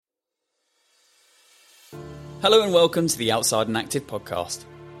Hello and welcome to the Outside and Active podcast.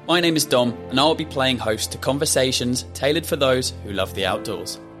 My name is Dom and I'll be playing host to conversations tailored for those who love the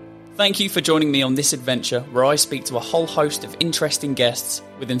outdoors. Thank you for joining me on this adventure where I speak to a whole host of interesting guests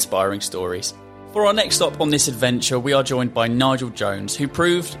with inspiring stories. For our next stop on this adventure, we are joined by Nigel Jones, who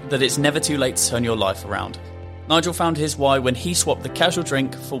proved that it's never too late to turn your life around. Nigel found his why when he swapped the casual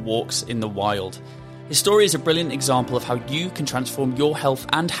drink for walks in the wild. His story is a brilliant example of how you can transform your health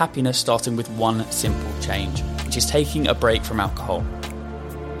and happiness starting with one simple change, which is taking a break from alcohol.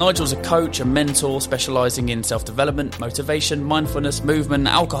 Nigel's a coach, a mentor, specialising in self-development, motivation, mindfulness, movement,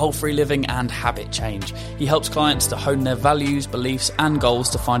 alcohol-free living and habit change. He helps clients to hone their values, beliefs and goals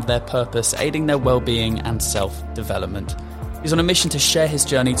to find their purpose, aiding their well-being and self-development. He's on a mission to share his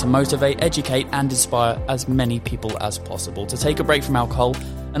journey to motivate, educate and inspire as many people as possible to take a break from alcohol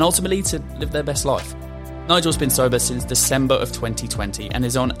and ultimately to live their best life. Nigel's been sober since December of 2020 and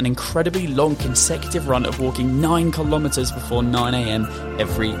is on an incredibly long consecutive run of walking 9 kilometres before 9 a.m.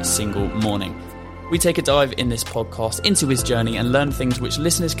 every single morning. We take a dive in this podcast into his journey and learn things which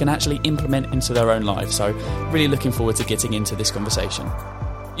listeners can actually implement into their own lives, so really looking forward to getting into this conversation.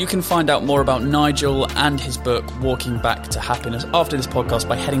 You can find out more about Nigel and his book, Walking Back to Happiness, after this podcast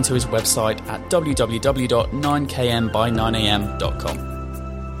by heading to his website at www.9kmby9am.com.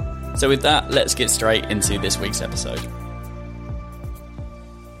 So with that, let's get straight into this week's episode.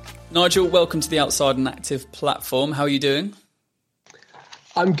 Nigel, welcome to the Outside and Active platform. How are you doing?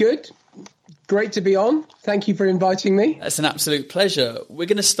 I'm good. Great to be on. Thank you for inviting me. It's an absolute pleasure. We're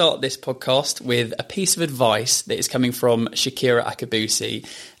going to start this podcast with a piece of advice that is coming from Shakira Akabusi.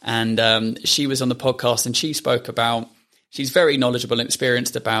 And she was on the podcast and she spoke about, she's very knowledgeable and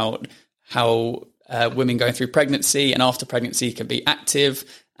experienced about how women going through pregnancy and after pregnancy can be active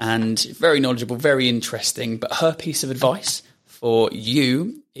and very knowledgeable, very interesting. But her piece of advice for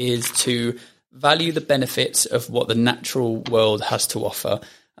you is to value the benefits of what the natural world has to offer.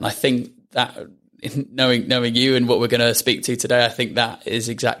 And I think that, knowing you and what we're going to speak to today, I think that is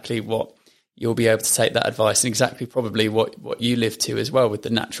exactly what you'll be able to take that advice and exactly probably what you live to as well with the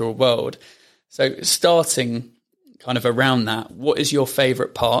natural world. So starting kind of around that, what is your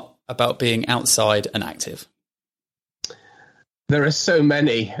favourite part about being outside and active? There are so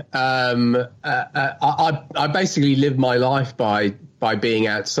many. I basically live my life by being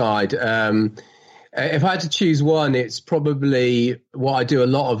outside. If I had to choose one, it's probably what I do a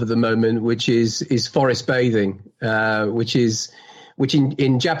lot of at the moment, which is forest bathing, which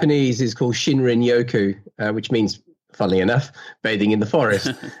in Japanese is called Shinrin Yoku, which means, funnily enough, bathing in the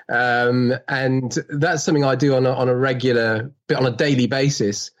forest. And that's something I do on a daily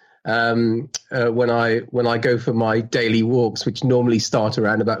basis. When I go for my daily walks, which normally start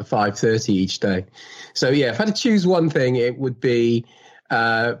around about 5:30 each day. So yeah, if I had to choose one thing, it would be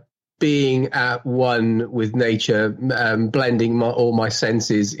being at one with nature, blending all my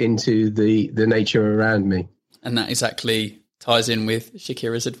senses into the nature around me. And that exactly ties in with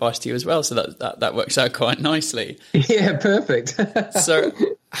Shakira's advice to you as well. So that works out quite nicely. Yeah, perfect. So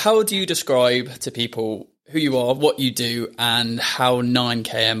how do you describe to people who you are, what you do, and how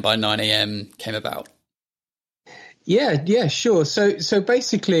 9km by 9am came about? Yeah, sure. So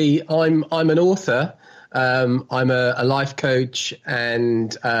basically, I'm an author. I'm a life coach,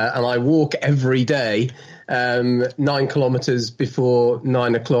 and I walk every day, 9 kilometers before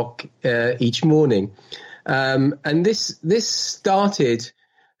 9 o'clock each morning. And this started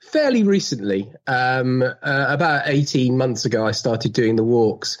fairly recently. About 18 months ago, I started doing the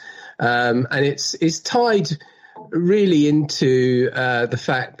walks. And it's tied really into the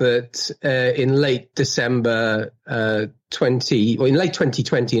fact that in late December in late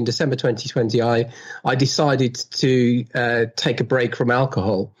 2020, in December 2020, I decided to take a break from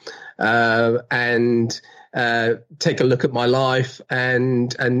alcohol and take a look at my life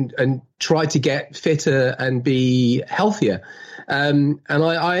and try to get fitter and be healthier. And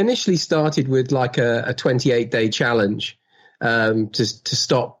I initially started with like a 28-day challenge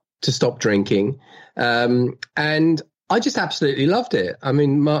to stop drinking. And I just absolutely loved it. I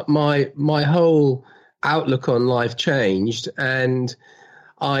mean, my whole outlook on life changed, and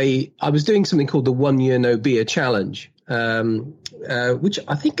I was doing something called the 1 year no beer challenge, which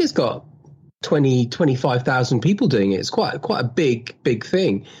I think has got 25,000 people doing it. It's quite a big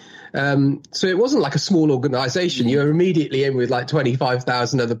thing. So it wasn't like a small organization. You were immediately in with like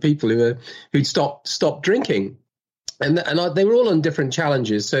 25,000 other people who'd stopped drinking. And they were all on different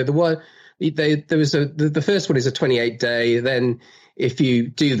challenges. So the first one is a 28-day. Then if you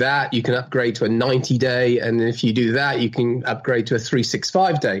do that, you can upgrade to a 90-day. And if you do that, you can upgrade to a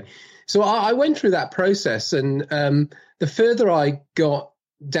 365-day. So I went through that process. And the further I got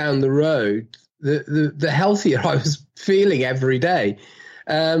down the road, the healthier I was feeling every day.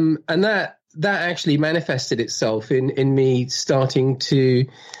 And that actually manifested itself in me starting to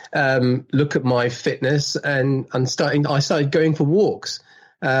look at my fitness and I started going for walks.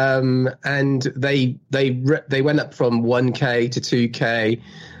 And they went up from 1K to 2K,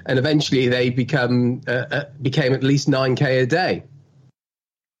 and eventually they became at least 9K a day.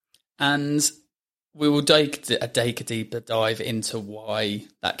 And we will take a deeper dive into why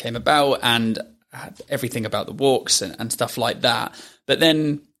that came about and everything about the walks and stuff like that. But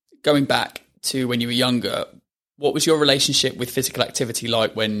then going back to when you were younger, what was your relationship with physical activity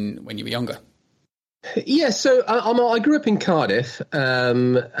like when you were younger? Yeah, so I grew up in Cardiff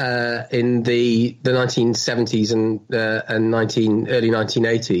in the 1970s and early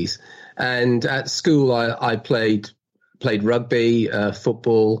 1980s, and at school I played rugby,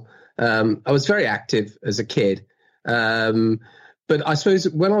 football. I was very active as a kid, but I suppose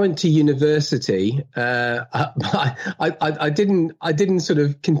when I went to university, I didn't sort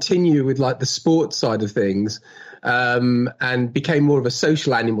of continue with like the sports side of things. And became more of a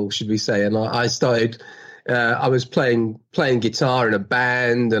social animal, should we say? And I started. I was playing guitar in a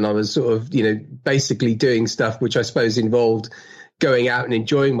band, and I was sort of, basically doing stuff which I suppose involved going out and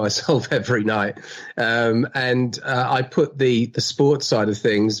enjoying myself every night. And I put the sports side of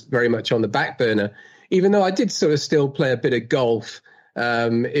things very much on the back burner, even though I did sort of still play a bit of golf.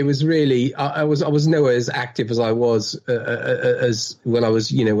 It was really I was nowhere as active as I was as when I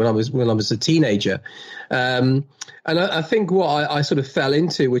was a teenager, and I think what I sort of fell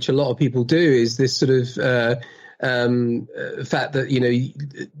into, which a lot of people do, is this sort of fact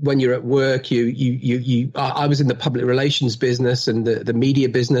that when you're at work, I was in the public relations business and the media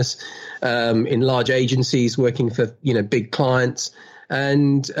business, in large agencies working for big clients.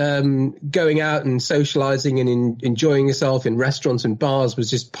 And going out and socializing and enjoying yourself in restaurants and bars was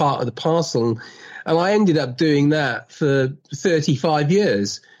just part of the parcel. And I ended up doing that for 35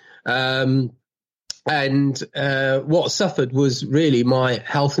 years. And what suffered was really my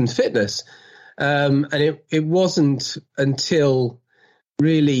health and fitness. And it wasn't until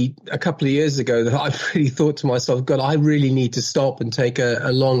really a couple of years ago that I really thought to myself, God, I really need to stop and take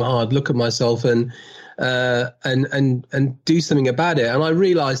a long, hard look at myself and do something about it. And I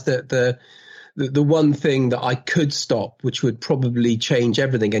realized that the one thing that I could stop, which would probably change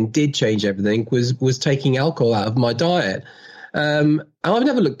everything and did change everything, was taking alcohol out of my diet. And I've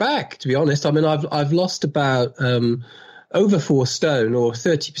never looked back, to be honest. I mean, I've lost about over 4 stone, or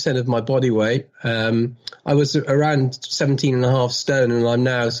 30% of my body weight. I was around 17.5 stone, and I'm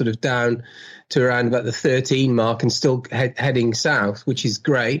now sort of down to around about the 13 mark and still heading south, which is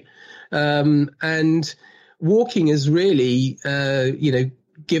great. And walking has really,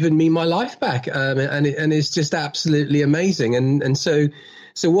 given me my life back. And it's just absolutely amazing. And so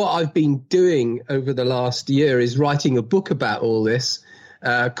what I've been doing over the last year is writing a book about all this,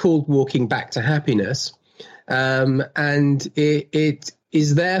 called Walking Back to Happiness. And it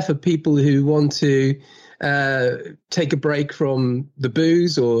is there for people who want to, take a break from the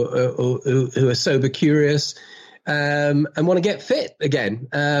booze or who are sober curious, and want to get fit again.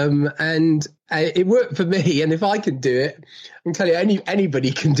 And it worked for me. And if I can do it, I can tell you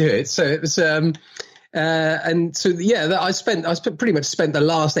anybody can do it. So it was, and so, yeah, I pretty much spent the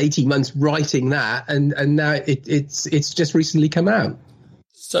last 18 months writing that. And now it's just recently come out.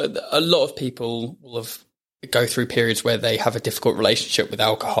 So a lot of people will go through periods where they have a difficult relationship with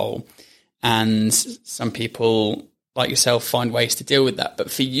alcohol, and some people like yourself find ways to deal with that.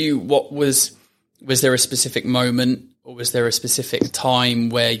 But for you, was there a specific moment, or was there a specific time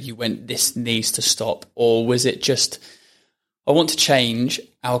where you went, this needs to stop? Or was it just, I want to change,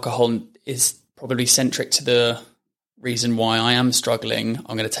 alcohol is probably centric to the reason why I am struggling,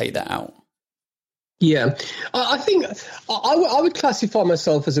 I'm going to take that out? Yeah, I think I would classify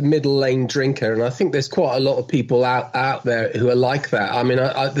myself as a middle lane drinker, and I think there's quite a lot of people out there who are like that. I mean,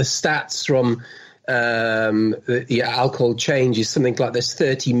 the stats from the alcohol change is something like there's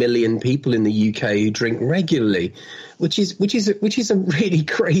 30 million people in the UK who drink regularly, which is a really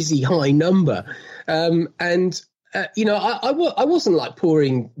crazy high number. I wasn't like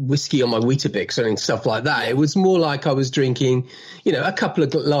pouring whiskey on my Weetabix and stuff like that. It was more like I was drinking, a couple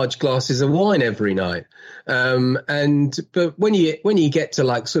of large glasses of wine every night. But when you get to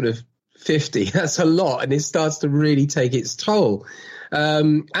like sort of 50. That's a lot, and it starts to really take its toll.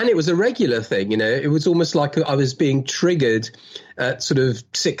 And it was a regular thing, it was almost like I was being triggered at sort of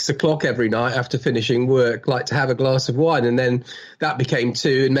 6 o'clock every night after finishing work, like to have a glass of wine. And then that became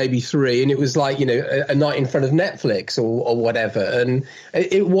 2 and maybe 3. And it was like, a night in front of Netflix or whatever. And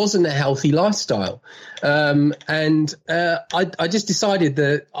it wasn't a healthy lifestyle. I just decided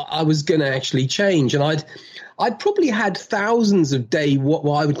that I was going to actually change. And I'd probably had thousands of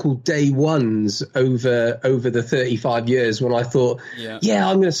what I would call day ones over the 35 years when I thought, yeah,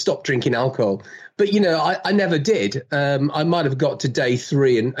 I'm going to stop drinking alcohol. But, I never did. I might have got to day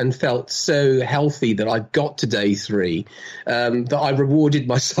 3 and felt so healthy that I got to day 3 that I rewarded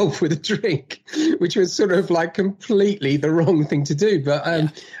myself with a drink, which was sort of like completely the wrong thing to do. But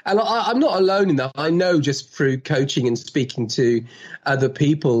and I'm not alone in that. I know just through coaching and speaking to other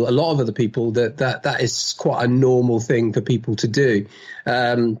people, a lot of other people, that is quite a normal thing for people to do.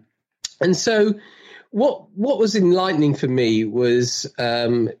 And so what was enlightening for me was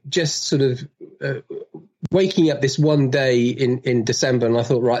just sort of waking up this one day in December, and I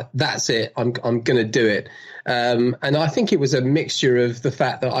thought, right, that's it. I'm going to do it. And I think it was a mixture of the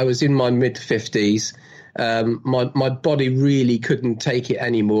fact that I was in my mid-50s. My body really couldn't take it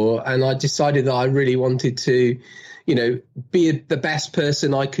anymore, and I decided that I really wanted to, be the best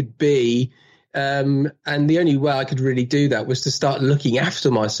person I could be. And the only way I could really do that was to start looking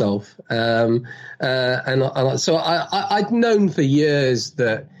after myself. So I'd known for years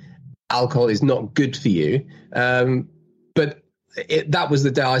that alcohol is not good for you. But that was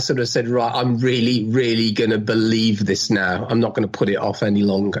the day I sort of said, right, I'm really, really going to believe this now. I'm not going to put it off any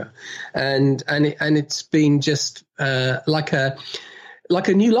longer. And it's been just like a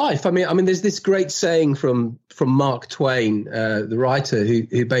new life. I mean, there's this great saying from Mark Twain, the writer,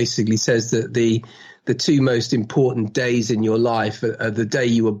 who basically says that the 2 most important days in your life are the day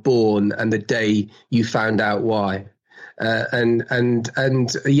you were born and the day you found out why. That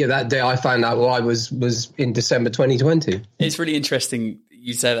day I found out why was in December 2020. It's really interesting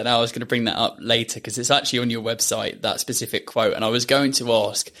you say that now. I was going to bring that up later because it's actually on your website, that specific quote. And I was going to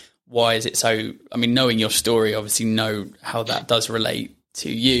ask, why is it so? I mean, knowing your story, obviously know how that does relate to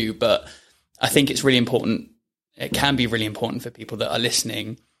you, but I think it's really important. It can be really important for people that are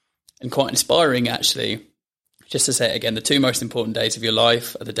listening, and quite inspiring actually. Just to say it again, the 2 most important days of your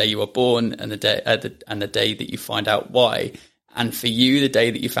life are the day you were born and the day that you find out why. And for you, the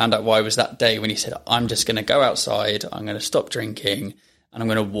day that you found out why was that day when you said, I'm just going to go outside, I'm going to stop drinking, and I'm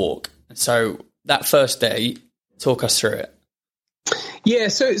going to walk. And so that first day, talk us through it. Yeah,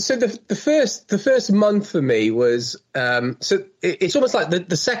 so the first month for me was it's almost like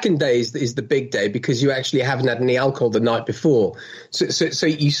the second day is the big day because you actually haven't had any alcohol the night before. So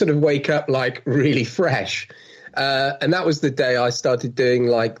you sort of wake up like really fresh. And that was the day I started doing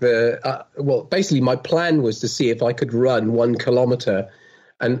like basically my plan was to see if I could run 1 kilometer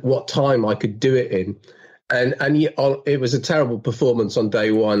and what time I could do it in. And it was a terrible performance on day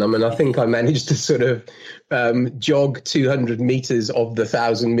 1. I mean, I think I managed to sort of jog 200 meters of the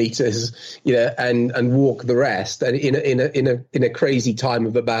 1,000 meters, and walk the rest, and in a crazy time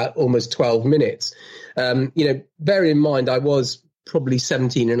of about almost 12 minutes. Bear in mind, I was probably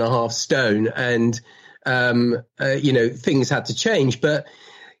 17 and a half stone, and things had to change, but.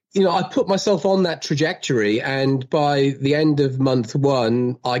 I put myself on that trajectory, and by the end of month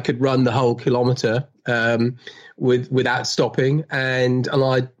 1, I could run the whole kilometer without stopping, and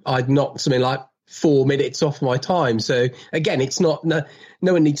I'd knocked something like 4 minutes off my time. So again, it's not no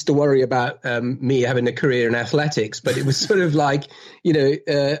one needs to worry about me having a career in athletics, but it was sort of like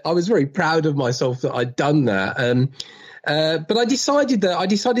I was very proud of myself that I'd done that. But I decided that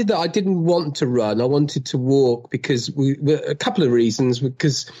I didn't want to run. I wanted to walk because a couple of reasons.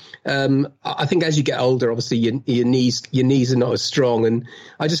 Because I think as you get older, obviously your knees are not as strong, and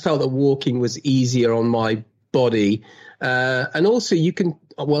I just felt that walking was easier on my body. And also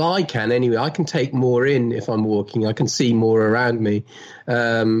I can take more in if I'm walking. I can see more around me.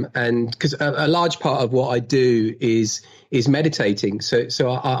 And because a large part of what I do is meditating. So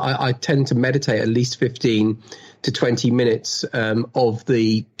I tend to meditate at least 15 to 20 minutes of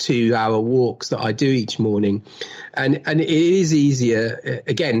the 2-hour walks that I do each morning. And it is easier,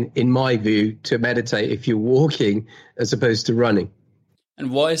 again, in my view, to meditate if you're walking as opposed to running. And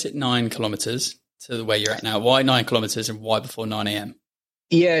why is it 9 kilometers to where you're at now? Why 9 kilometers and why before 9 a.m.?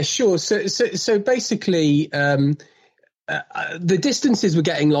 Yeah, sure. So basically, the distances were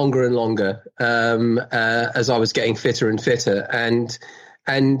getting longer and longer as I was getting fitter and fitter, and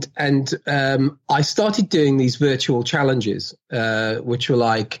I started doing these virtual challenges, which were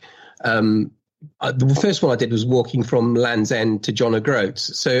like the first one I did was walking from Land's End to John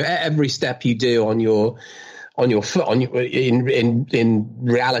O'Groats. So every step you do on your foot, in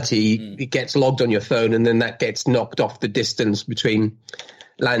reality, it gets logged on your phone, and then that gets knocked off the distance between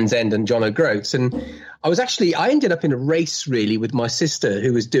Land's End and John O'Groats. And I ended up in a race really with my sister,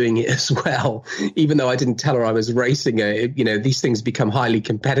 who was doing it as well, even though I didn't tell her I was racing her. These things become highly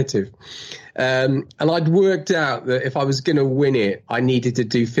competitive. And I'd worked out that if I was going to win it, I needed to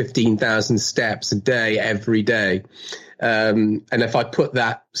do 15,000 steps a day, every day. And if I put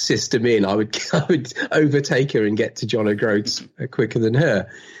that system in, I would overtake her and get to John O'Groats quicker than her.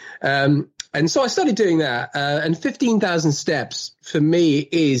 And so I started doing that. And 15,000 steps for me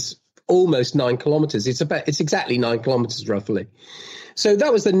is almost 9 kilometers. It's exactly 9 kilometers roughly. So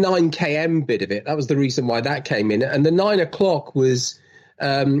that was the 9 km bit of it. That was the reason why that came in. And the 9 o'clock was,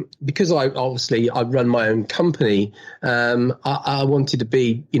 because I run my own company. I wanted to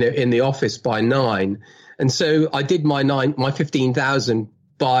be, in the office by 9. And so I did my 15,000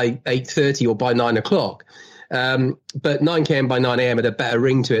 by 8:30 or by 9 o'clock. But 9 km by 9 a.m. had a better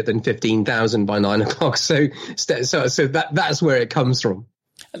ring to it than 15,000 by 9 o'clock. So that's where it comes from.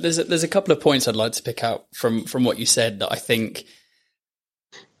 There's a couple of points I'd like to pick out from what you said that I think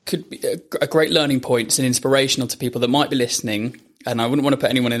could be a great learning points and inspirational to people that might be listening. And I wouldn't want to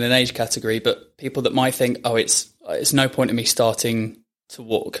put anyone in an age category, but people that might think, it's no point in me starting to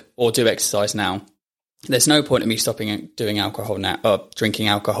walk or do exercise now. There's no point in me stopping doing alcohol now, or drinking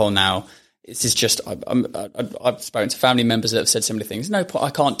alcohol now. This is just, I've spoken to family members that have said similar things. No point, I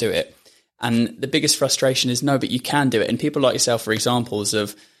can't do it. And the biggest frustration is no, but you can do it. And people like yourself are examples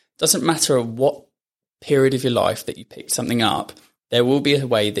of, doesn't matter what period of your life that you picked something up, there will be a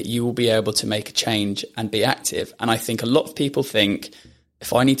way that you will be able to make a change and be active. And I think a lot of people think,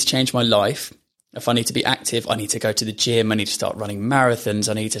 if I need to change my life, if I need to be active, I need to go to the gym, I need to start running marathons,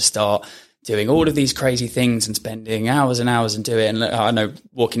 I need to start doing all of these crazy things and spending hours and hours and do it. And I know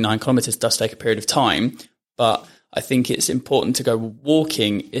walking 9 kilometers does take a period of time, but I think it's important to go,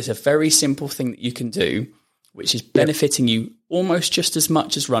 walking is a very simple thing that you can do, which is benefiting you almost just as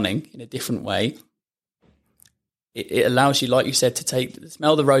much as running in a different way. It allows you, like you said, to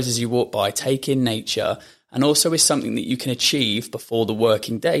smell the roses you walk by, take in nature, and also is something that you can achieve before the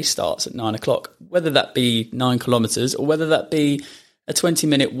working day starts at 9 o'clock, whether that be 9 kilometers or whether that be a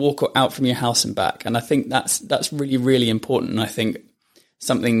 20-minute walk out from your house and back. And I think that's really, really important. And I think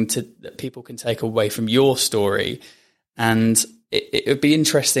something that people can take away from your story. And it would be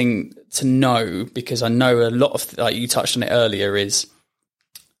interesting to know, because I know a lot of, like you touched on it earlier, is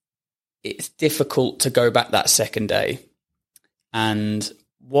it's difficult to go back that second day. And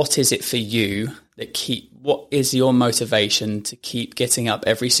what is it for you what is your motivation to keep getting up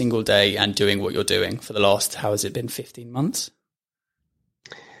every single day and doing what you're doing for the last, how has it been, 15 months?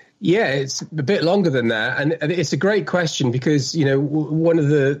 Yeah, it's a bit longer than that. And it's a great question because, one of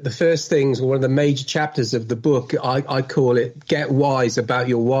the first things, or one of the major chapters of the book, I call it Get Wise About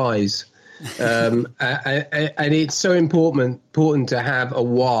Your Whys. And it's so important to have a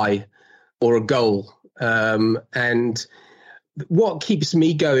why or a goal. And what keeps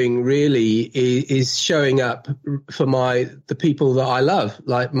me going really is showing up for the people that I love,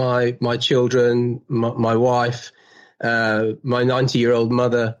 like my children, my wife, my 90-year-old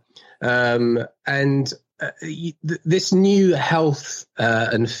mother. This new health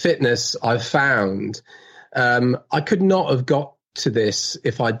and fitness I've found, I could not have got to this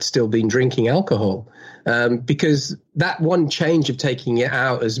if I'd still been drinking alcohol, because that one change of taking it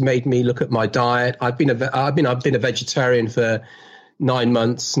out has made me look at my diet. I've been a vegetarian for 9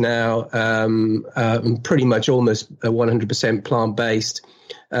 months now. I'm pretty much almost 100% plant-based.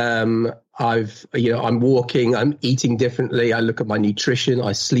 I'm walking, I'm eating differently. I look at my nutrition.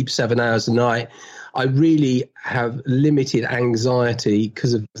 I sleep 7 hours a night. I really have limited anxiety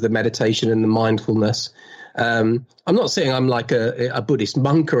because of the meditation and the mindfulness. I'm not saying I'm like a Buddhist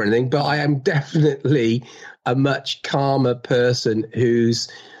monk or anything, but I am definitely a much calmer person who's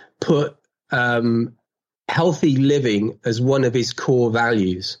put healthy living as one of his core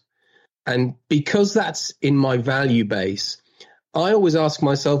values. And because that's in my value base, I always ask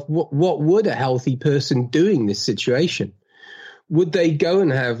myself, what would a healthy person do in this situation? Would they go and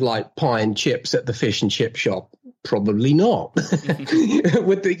have like pie and chips at the fish and chip shop? Probably not.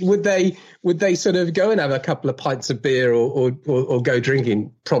 Would they sort of go and have a couple of pints of beer or go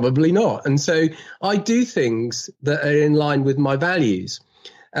drinking? Probably not. And so I do things that are in line with my values.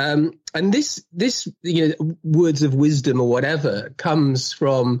 And this words of wisdom or whatever comes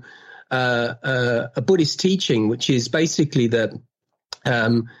from a Buddhist teaching, which is basically that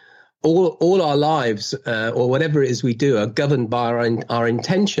all our lives, or whatever it is we do, are governed by our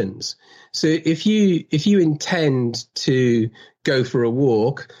intentions. So if you intend to go for a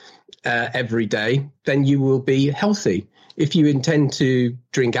walk every day, then you will be healthy. If you intend to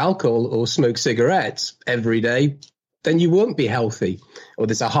drink alcohol or smoke cigarettes every day, then you won't be healthy, or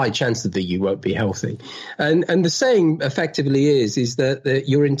there's a high chance that you won't be healthy. And the saying effectively is that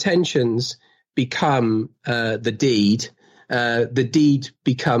your intentions become the deed. The deed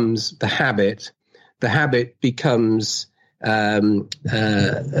becomes the habit becomes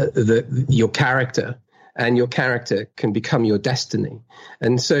your character, and your character can become your destiny.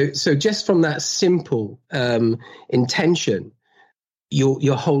 And so just from that simple intention,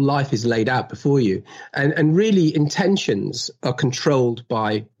 your whole life is laid out before you. And really, intentions are controlled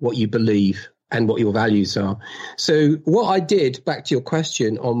by what you believe and what your values are. So what I did, back to your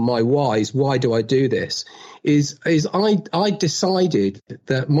question on my whys, why do I do this, is I decided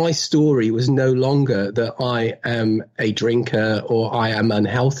that my story was no longer that I am a drinker or I am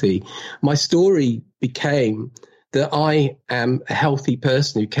unhealthy. My story became that I am a healthy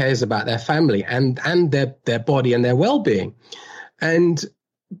person who cares about their family and their body and their well-being. And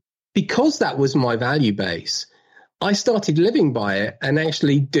because that was my value base, I started living by it and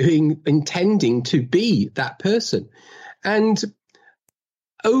actually intending to be that person. And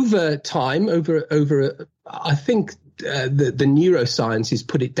over time, I think the neuroscience has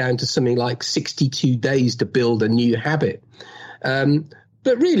put it down to something like 62 days to build a new habit.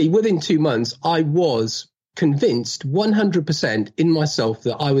 But really, within 2 months, I was convinced 100% in myself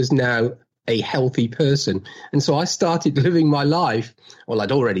that I was now a healthy person. And so I started living my life. Well,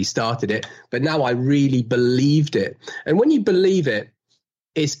 I'd already started it, but now I really believed it. And when you believe it,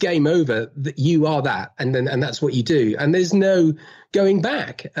 it's game over. That you are that, and that's what you do. And there's no going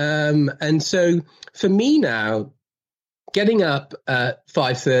back. And so for me now, getting up at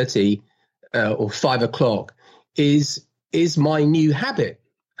 5:30 or 5 o'clock is my new habit.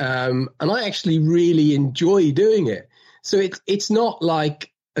 And I actually really enjoy doing it. So it's not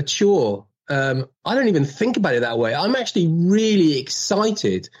like a chore. I don't even think about it that way. I'm actually really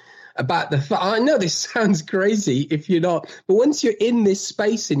excited about the fact. I know this sounds crazy if you're not, but once you're in this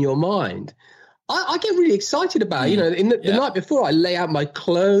space in your mind, I get really excited about it. You know, the night before, I lay out my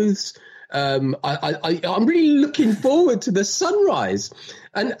clothes. I'm really looking forward to the sunrise,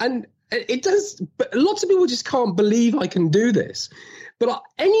 and it does. But lots of people just can't believe I can do this, but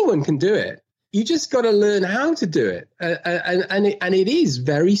anyone can do it. You just got to learn how to do it, and it is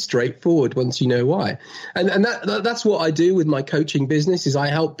very straightforward once you know why. And that's what I do with my coaching business. Is I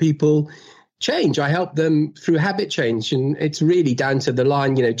help people change. I help them through habit change, and it's really down to the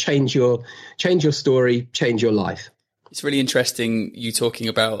line. You know, change your story, change your life. It's really interesting you talking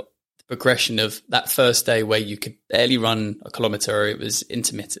about the progression of that first day where you could barely run a kilometre, or it was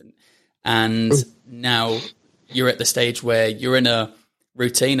intermittent, and now you're at the stage where you're in a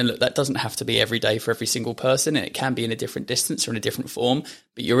routine. And look, that doesn't have to be every day for every single person, and it can be in a different distance or in a different form,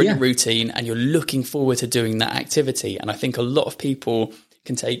 but you're in a routine and you're looking forward to doing that activity. And I think a lot of people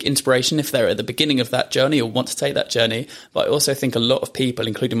can take inspiration if they're at the beginning of that journey or want to take that journey. But I also think a lot of people,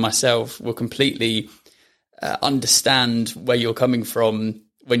 including myself, will completely understand where you're coming from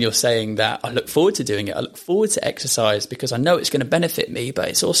when you're saying that I look forward to doing it. I look forward to exercise because I know it's going to benefit me, but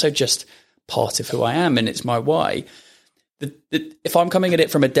it's also just part of who I am and it's my why. If I'm coming at it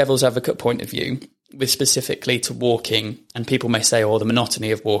from a devil's advocate point of view, with specifically to walking, and people may say, "Oh, the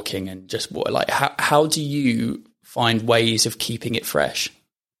monotony of walking," and just what, like, how do you find ways of keeping it fresh?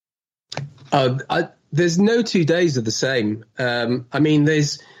 There's no 2 days are the same. I mean,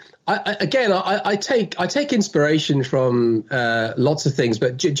 I take inspiration from lots of things,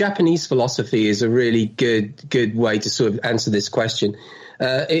 but Japanese philosophy is a really good way to sort of answer this question.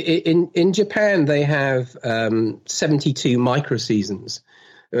 In Japan, they have 72 micro seasons,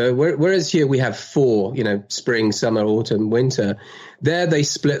 whereas here we have 4. You know, spring, summer, autumn, winter. There they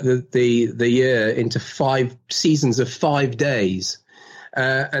split the year into 5 seasons of 5 days.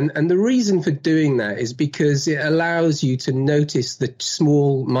 And the reason for doing that is because it allows you to notice the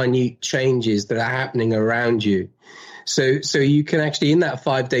small, minute changes that are happening around you. So you can actually, in that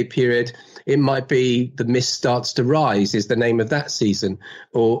 5-day period, it might be the mist starts to rise is the name of that season,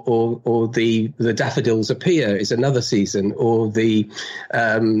 or the daffodils appear is another season, or the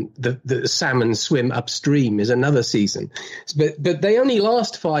salmon swim upstream is another season. But they only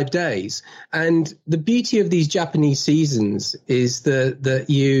last 5 days. And the beauty of these Japanese seasons is that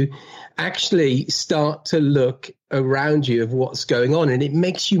you actually start to look around you of what's going on, and it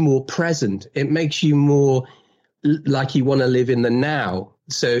makes you more present. It makes you more like you want to live in the now.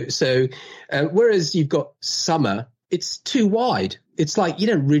 So whereas you've got summer, it's too wide. it's like you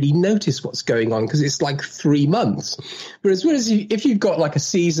don't really notice what's going on because it's like 3 months. Whereas if you've got like a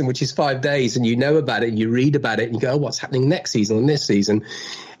season which is 5 days and you know about it and you read about it and you go, oh, what's happening next season and this season,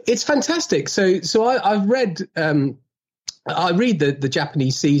 it's fantastic. So I've read. I read the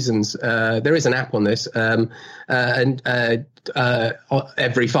Japanese seasons. There is an app on this, and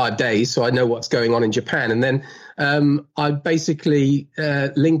every 5 days, so I know what's going on in Japan. And then I basically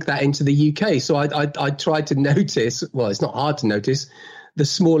link that into the UK. So I try to notice. Well, it's not hard to notice the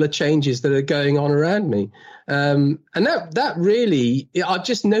smaller changes that are going on around me, and that really, I've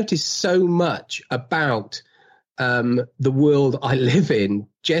just noticed so much about the world I live in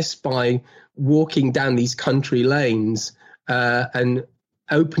just by walking down these country lanes. And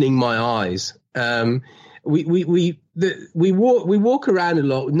opening my eyes. We walk around a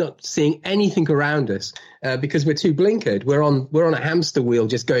lot, not seeing anything around us because we're too blinkered. We're on a hamster wheel,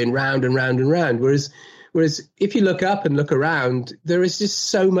 just going round and round and round. Whereas if you look up and look around, there is just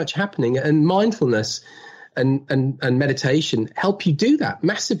so much happening, and mindfulness and meditation help you do that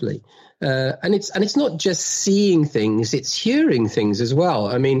massively. And it's not just seeing things, it's hearing things as well.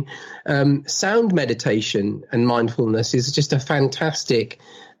 I mean, sound meditation and mindfulness is just a fantastic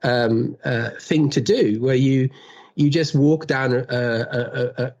thing to do, where you just walk down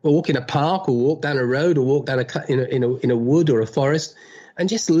walk in a park, or walk down a road, or walk down in a wood or a forest, and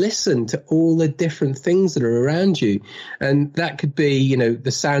just listen to all the different things that are around you. And that could be,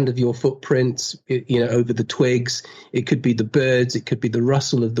 the sound of your footprints, over the twigs. It could be the birds. It could be the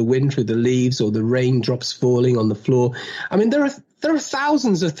rustle of the wind through the leaves, or the raindrops falling on the floor. I mean, there are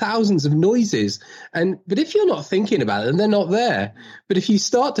thousands of noises. But if you're not thinking about them, they're not there. But if you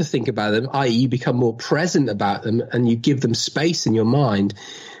start to think about them, i.e. you become more present about them and you give them space in your mind,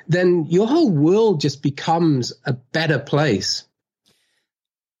 then your whole world just becomes a better place.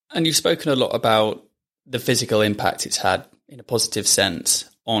 And you've spoken a lot about the physical impact it's had in a positive sense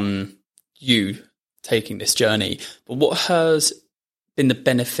on you taking this journey. But what has been the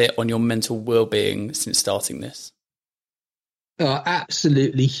benefit on your mental well-being since starting this?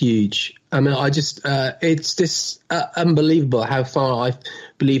 Absolutely huge. I mean, it's just unbelievable how far I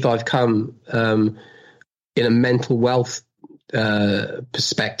believe I've come in a mental wealth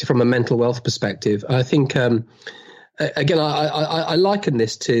perspective, from a mental wealth perspective. I think, again, I liken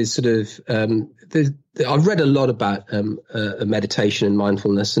this to sort of, I've read a lot about meditation and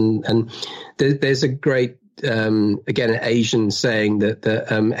mindfulness, and there's a great, again, Asian saying that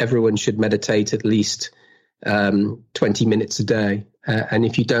everyone should meditate at least 20 minutes a day. And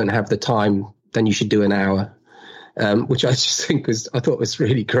if you don't have the time, then you should do an hour, which I just think I thought was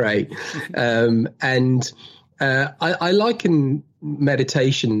really great. And I liken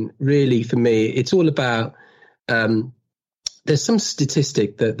meditation, really, for me, it's all about, there's some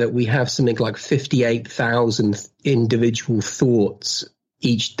statistic that we have something like 58,000 individual thoughts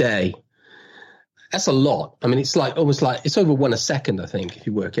each day. That's a lot. I mean, it's it's over one a second, I think, if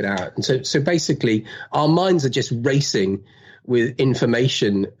you work it out. And so basically our minds are just racing with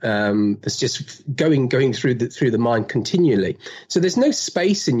information that's just going through the mind continually. So there's no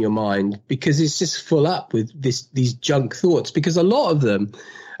space in your mind because it's just full up with these junk thoughts, because a lot of them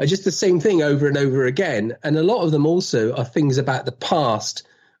are just the same thing over and over again. And a lot of them also are things about the past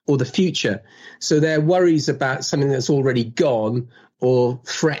or the future. So they're worries about something that's already gone, or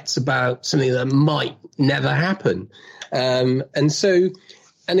threats about something that might never happen. And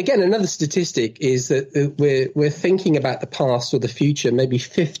again, another statistic is that we're thinking about the past or the future maybe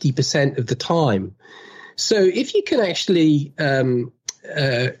 50% of the time. So if you can actually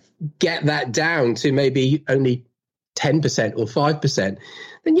get that down to maybe only 10% or 5%,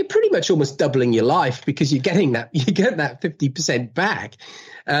 then you're pretty much almost doubling your life, because you get that 50% back.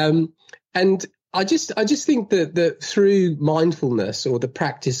 And I just think that through mindfulness, or the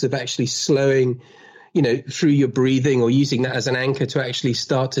practice of actually slowing, through your breathing, or using that as an anchor to actually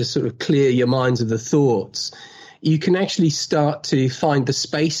start to sort of clear your minds of the thoughts, you can actually start to find the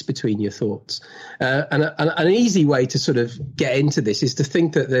space between your thoughts. And an easy way to sort of get into this is to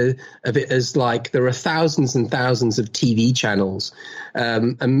think of it as like there are thousands and thousands of TV channels,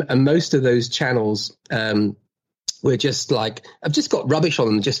 and most of those channels we're just like, I've just got rubbish on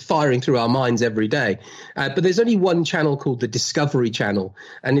them, just firing through our minds every day. But there's only one channel called the Discovery Channel.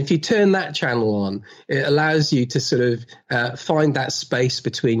 And if you turn that channel on, it allows you to sort of find that space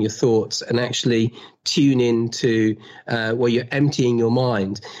between your thoughts and actually tune into where you're emptying your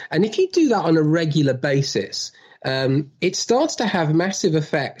mind. And if you do that on a regular basis, it starts to have massive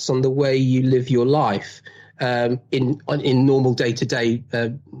effects on the way you live your life in normal day-to-day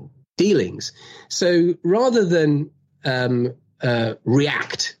dealings. So rather than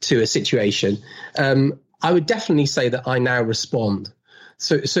react to a situation, I would definitely say that I now respond.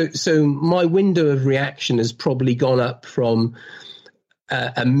 So my window of reaction has probably gone up from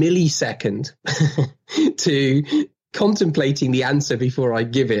a millisecond to contemplating the answer before I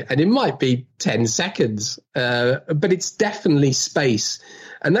give it. And it might be 10 seconds, but it's definitely space.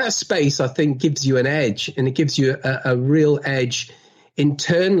 And that space, I think, gives you an edge, and it gives you a real edge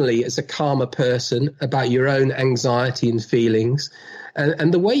internally as a calmer person about your own anxiety and feelings,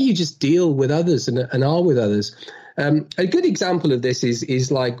 and the way you just deal with others and are with others. A good example of this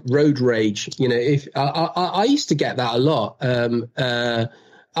is like road rage. You know, if I used to get that a lot.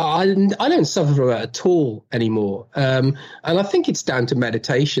 I don't suffer from it at all anymore. And I think it's down to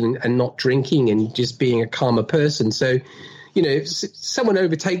meditation and not drinking and just being a calmer person. So, you know, if someone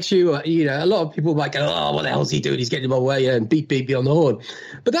overtakes you, you know, a lot of people might go, oh, what the hell is he doing? He's getting in my way, and beep, beep, beep on the horn.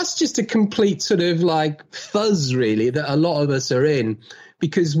 But that's just a complete sort of like fuzz, really, that a lot of us are in,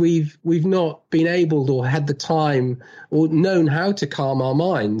 because we've not been able or had the time or known how to calm our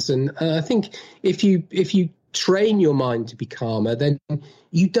minds. And I think if you train your mind to be calmer, then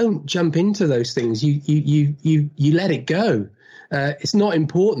you don't jump into those things. You let it go. It's not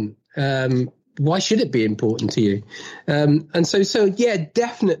important. Why should it be important to you? And so yeah,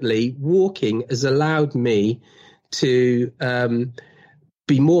 definitely walking has allowed me to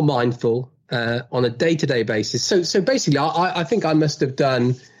be more mindful on a day-to-day basis. So basically, I think I must have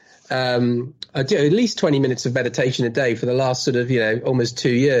done I do at least 20 minutes of meditation a day for the last sort of, you know, almost 2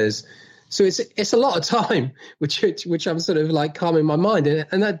 years. So it's a lot of time, which I'm sort of like calming my mind,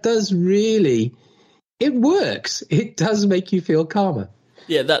 and that does really, it works. It does make you feel calmer.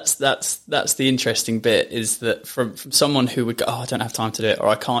 Yeah, that's the interesting bit, is that from someone who would go, oh, I don't have time to do it, or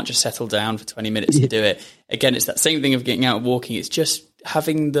I can't just settle down for 20 minutes to do it. Again, it's that same thing of getting out and walking. It's just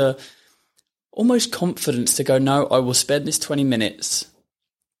having the almost confidence to go, no, I will spend this 20 minutes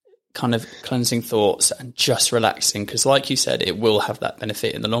kind of cleansing thoughts and just relaxing, because like you said, it will have that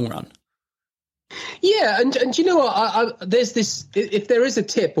benefit in the long run. Yeah, and you know what? There's this. If there is a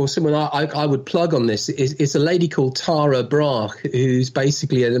tip or someone I would plug on this, is a lady called Tara Brach, who's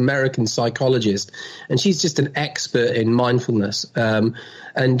basically an American psychologist, and she's just an expert in mindfulness.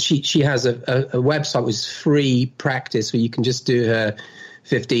 And she has a website with free practice where you can just do her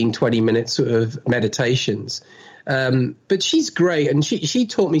 15, 20 minute sort of meditations. But she's great, and she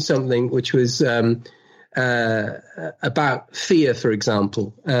taught me something which was about fear, for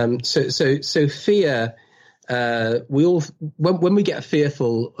example. So fear, we all, when we get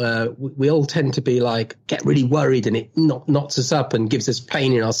fearful, we all tend to be like, get really worried, and it knots us up and gives us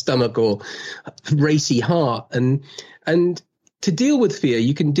pain in our stomach or racy heart. And to deal with fear,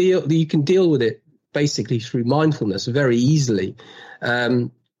 you can deal with it basically through mindfulness very easily.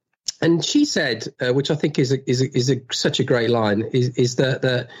 And she said, which I think is such a great line, is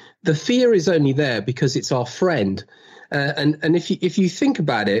that the fear is only there because it's our friend. And if you think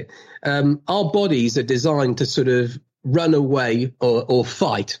about it, our bodies are designed to sort of run away or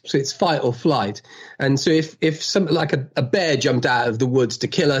fight. So it's fight or flight. And so if something like a bear jumped out of the woods to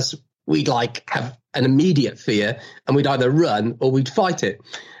kill us, we'd like have an immediate fear, and we'd either run or we'd fight it.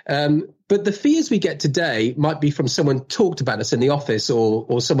 But the fears we get today might be from someone talked about us in the office,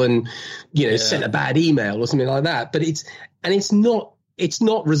 or someone, you know, sent a bad email or something like that. But it's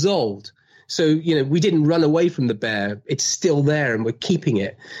not resolved. So, you know, we didn't run away from the bear. It's still there, and we're keeping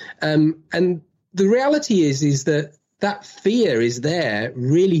it. And the reality is that fear is there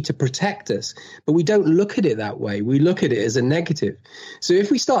really to protect us, but we don't look at it that way. We look at it as a negative. So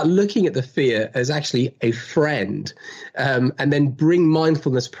if we start looking at the fear as actually a friend, and then bring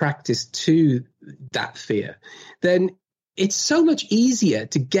mindfulness practice to that fear, then it's so much easier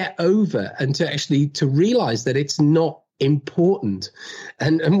to get over and to realize that it's not important.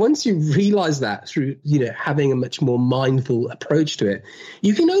 And once you realize that through, you know, having a much more mindful approach to it,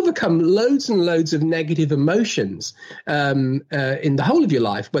 you can overcome loads and loads of negative emotions in the whole of your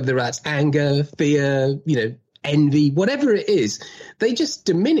life, whether that's anger, fear, you know, envy, whatever it is. They just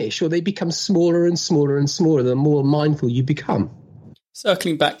diminish, or they become smaller and smaller and smaller the more mindful you become.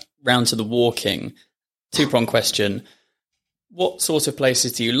 Circling back round to the walking, two-pronged question. What sort of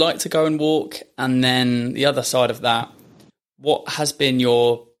places do you like to go and walk? And then the other side of that, what has been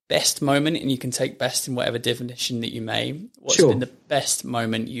your best moment? And you can take best in whatever definition that you may. What's been the best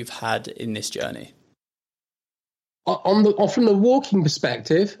moment you've had in this journey? From the walking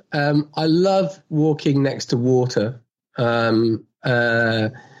perspective, I love walking next to water.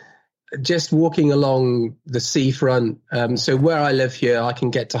 Just walking along the seafront. So where I live here, I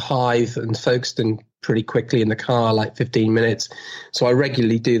can get to Hythe and Folkestone pretty quickly in the car, like 15 minutes. So I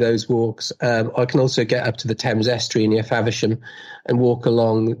regularly do those walks. I can also get up to the Thames Estuary near Faversham and walk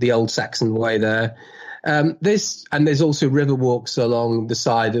along the old Saxon Way there. There's also river walks along the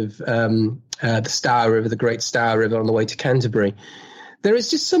side of the Stour River, the Great Stour River, on the way to Canterbury. There is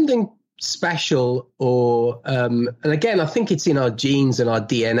just something special, and again, I think it's in our genes and our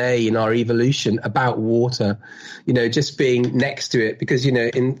DNA, in our evolution, about water, just being next to it, because,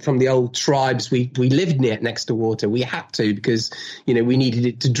 from the old tribes, we lived next to water. We had to, because, we needed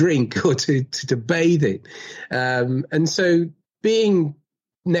it to drink or to bathe in. And so being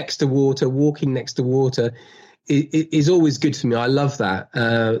next to water, walking next to water, is always good for me. I love that.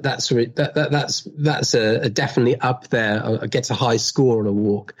 That's a definitely up there. Gets a high score on a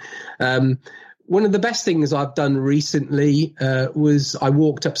walk. One of the best things I've done recently was I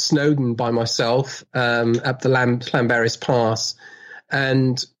walked up Snowdon by myself, up the Llanberis Pass,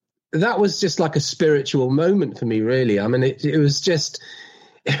 and that was just like a spiritual moment for me, really. I mean, it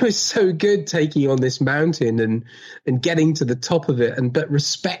was so good taking on this mountain and getting to the top of it, but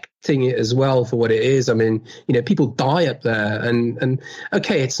respecting it as well for what it is. I mean, people die up there, and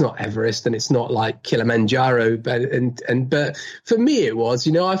okay, it's not Everest and it's not like Kilimanjaro, but for me it was.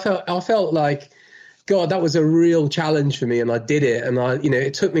 I felt like, God, that was a real challenge for me, and I did it, and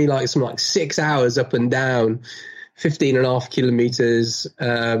it took me like 6 hours up and down, 15.5 kilometers,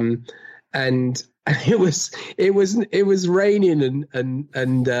 and it was raining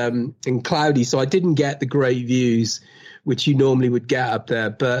and cloudy, so I didn't get the great views which you normally would get up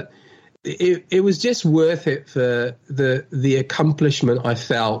there. But it was just worth it for the accomplishment I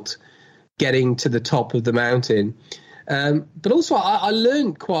felt getting to the top of the mountain. But also I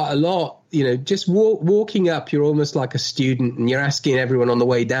learned quite a lot. Just walking up, you're almost like a student, and you're asking everyone on the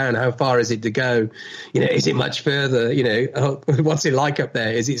way down, how far is it to go? Is it much further? What's it like up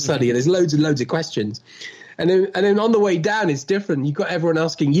there? Is it sunny? There's loads and loads of questions. And then on the way down, it's different. You've got everyone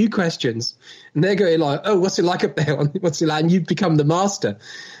asking you questions, and they're going like, oh, what's it like up there? What's it like? And you've become the master.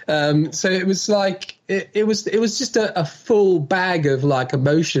 So it was like, it was just a full bag of like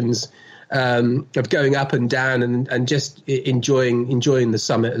emotions, of going up and down and just enjoying the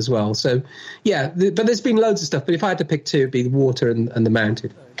summit as well. So, yeah, but there's been loads of stuff. But if I had to pick two, it'd be the water and the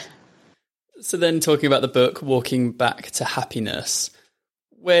mountain. So then, talking about the book, Walking Back to Happiness,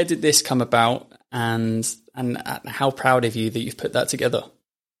 where did this come about, and how proud of you that you've put that together?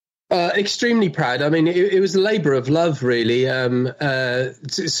 Extremely proud. I mean, it was a labour of love, really.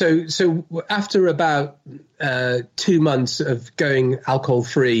 So after about 2 months of going alcohol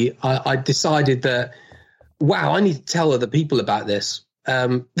free, I decided that, wow, I need to tell other people about this.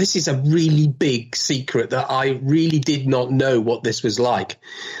 This is a really big secret that I really did not know what this was like,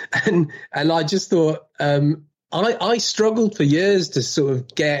 and I just thought, I struggled for years to sort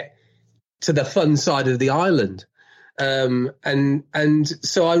of get to the fun side of the island. And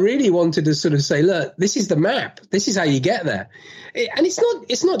so I really wanted to sort of say, look, this is the map. This is how you get there. And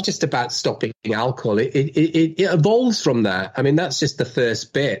it's not just about stopping alcohol. It evolves from that. I mean, that's just the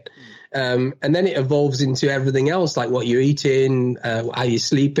first bit. And then it evolves into everything else, like what you're eating, how you're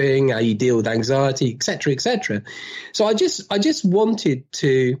sleeping, how you deal with anxiety, et cetera, et cetera. So I just wanted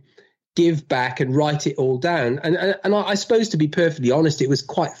to give back and write it all down. And I suppose, to be perfectly honest, it was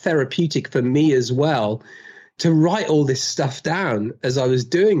quite therapeutic for me as well to write all this stuff down as I was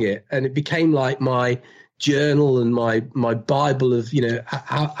doing it. And it became like my journal and my Bible of,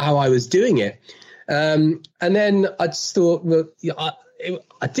 how I was doing it. And then I just thought, well,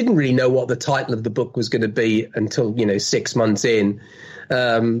 I didn't really know what the title of the book was going to be until, 6 months in.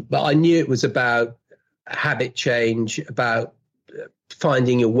 But I knew it was about habit change, about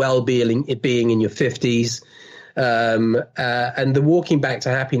finding your well-being in your 50s. And the Walking Back to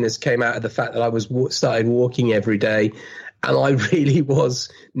Happiness came out of the fact that I started walking every day, and I really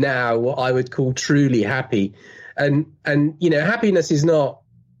was now what I would call truly happy. And happiness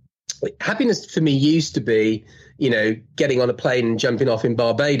for me used to be, getting on a plane and jumping off in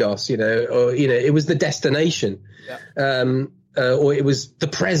Barbados, or it was the destination. Yeah. Or it was the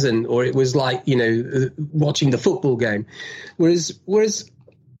present, or it was like, watching the football game. Whereas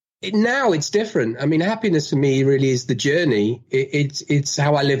now it's different. I mean, happiness for me really is the journey. It's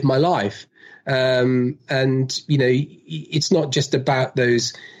how I live my life. And, it's not just about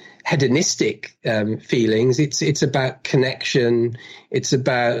those hedonistic feelings. It's about connection. It's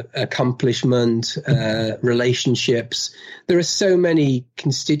about accomplishment, relationships. There are so many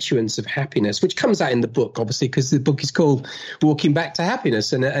constituents of happiness, which comes out in the book, obviously, because the book is called Walking Back to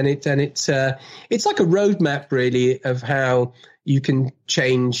Happiness, and it's like a roadmap, really, of how you can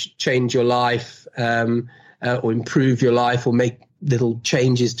change your life, or improve your life, or make little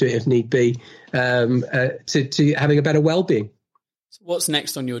changes to it if need be, to having a better well-being. So what's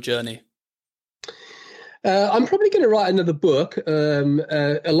next on your journey? I'm probably going to write another book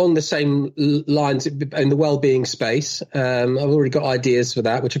along the same lines in the well-being space. I've already got ideas for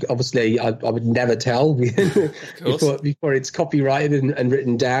that, which obviously I would never tell before it's copyrighted and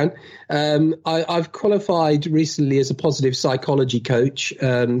written down. I've qualified recently as a positive psychology coach,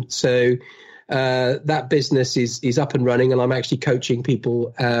 so that business is up and running, and I'm actually coaching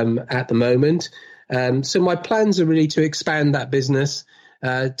people at the moment. So my plans are really to expand that business.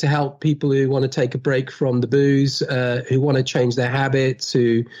 To help people who want to take a break from the booze, who want to change their habits,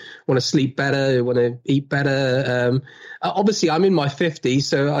 who want to sleep better, who want to eat better. Obviously, I'm in my 50s,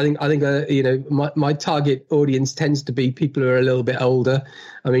 so I think my target audience tends to be people who are a little bit older.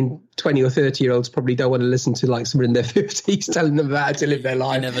 I mean, 20 or 30-year-olds probably don't want to listen to like someone in their 50s telling them about how to live their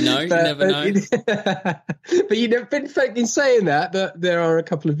life. You never know. But in saying that, there are a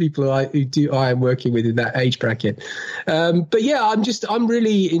couple of people I am working with in that age bracket. But yeah, I'm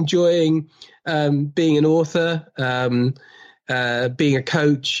really enjoying being an author, being a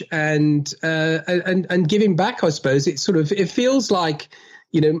coach, and giving back. I suppose it feels like,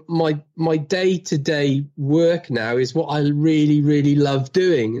 my day-to-day work now is what I really, really love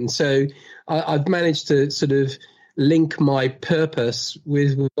doing. And so I've managed to sort of link my purpose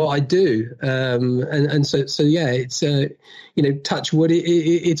with what I do. So yeah, it's, touch wood,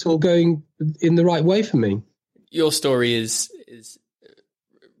 it's all going in the right way for me. Your story is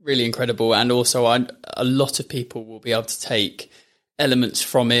really incredible. And also a lot of people will be able to take elements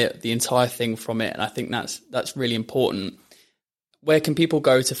from it, the entire thing from it. And I think that's really important. Where can people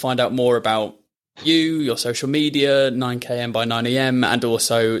go to find out more about you, your social media, 9km by 9am, and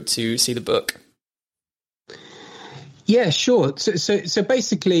also to see the book? Yeah, sure. So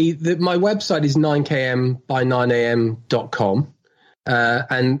basically, my website is 9kmby9am.com.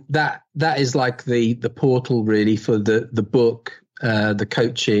 And that is like the portal really for the book, the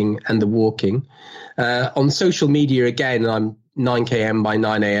coaching and the walking. On social media, again, I'm 9km by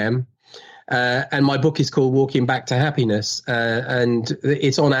 9am. And my book is called Walking Back to Happiness, and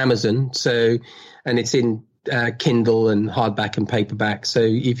it's on Amazon. And it's in Kindle and hardback and paperback. So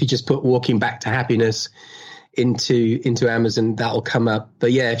if you just put Walking Back to Happiness into Amazon, that'll come up.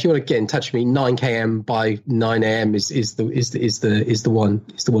 But yeah, if you want to get in touch with me, 9km by 9am is the one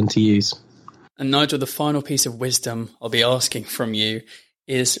to use. And Nigel, the final piece of wisdom I'll be asking from you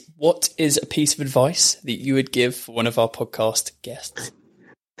is, what is a piece of advice that you would give for one of our podcast guests?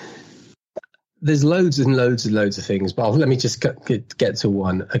 There's loads and loads and loads of things, but let me just get to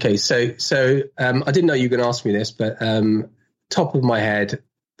one. Okay, so I didn't know you were going to ask me this, but top of my head,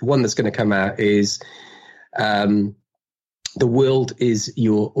 the one that's going to come out is the world is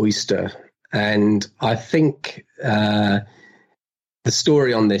your oyster. And I think the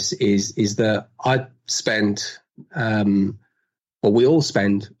story on this is that I spent, we all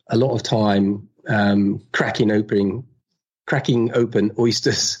spend a lot of time cracking open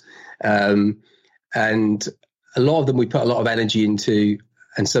oysters. And a lot of them we put a lot of energy into,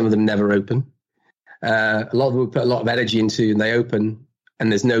 and some of them never open. A lot of them we put a lot of energy into, and they open, and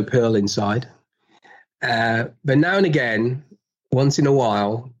there's no pearl inside. But now and again, once in a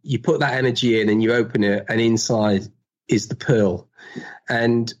while, you put that energy in and you open it, and inside is the pearl.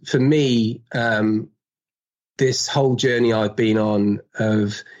 And for me, this whole journey I've been on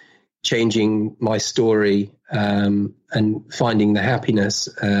of changing my story and finding the happiness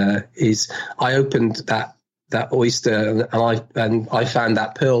is I opened that oyster and I found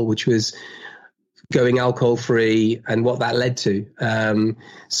that pearl, which was going alcohol free, and what that led to.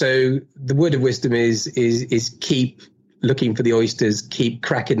 So the word of wisdom is keep looking for the oysters, keep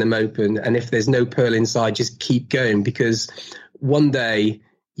cracking them open, and if there's no pearl inside, just keep going, because one day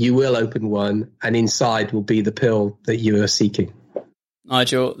you will open one, and inside will be the pearl that you are seeking.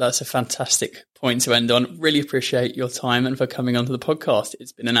 Nigel, that's a fantastic point to end on. Really appreciate your time and for coming onto the podcast.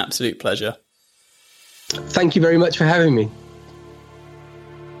 It's been an absolute pleasure. Thank you very much for having me.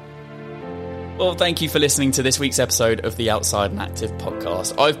 Well, thank you for listening to this week's episode of the Outside and Active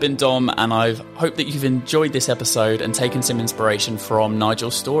podcast. I've been Dom, and I hope that you've enjoyed this episode and taken some inspiration from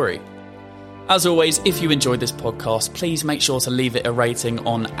Nigel's story. As always, if you enjoyed this podcast, please make sure to leave it a rating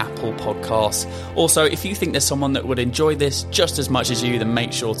on Apple Podcasts. Also, if you think there's someone that would enjoy this just as much as you, then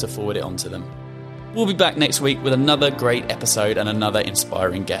make sure to forward it on to them. We'll be back next week with another great episode and another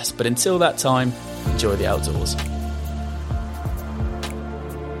inspiring guest. But until that time, enjoy the outdoors.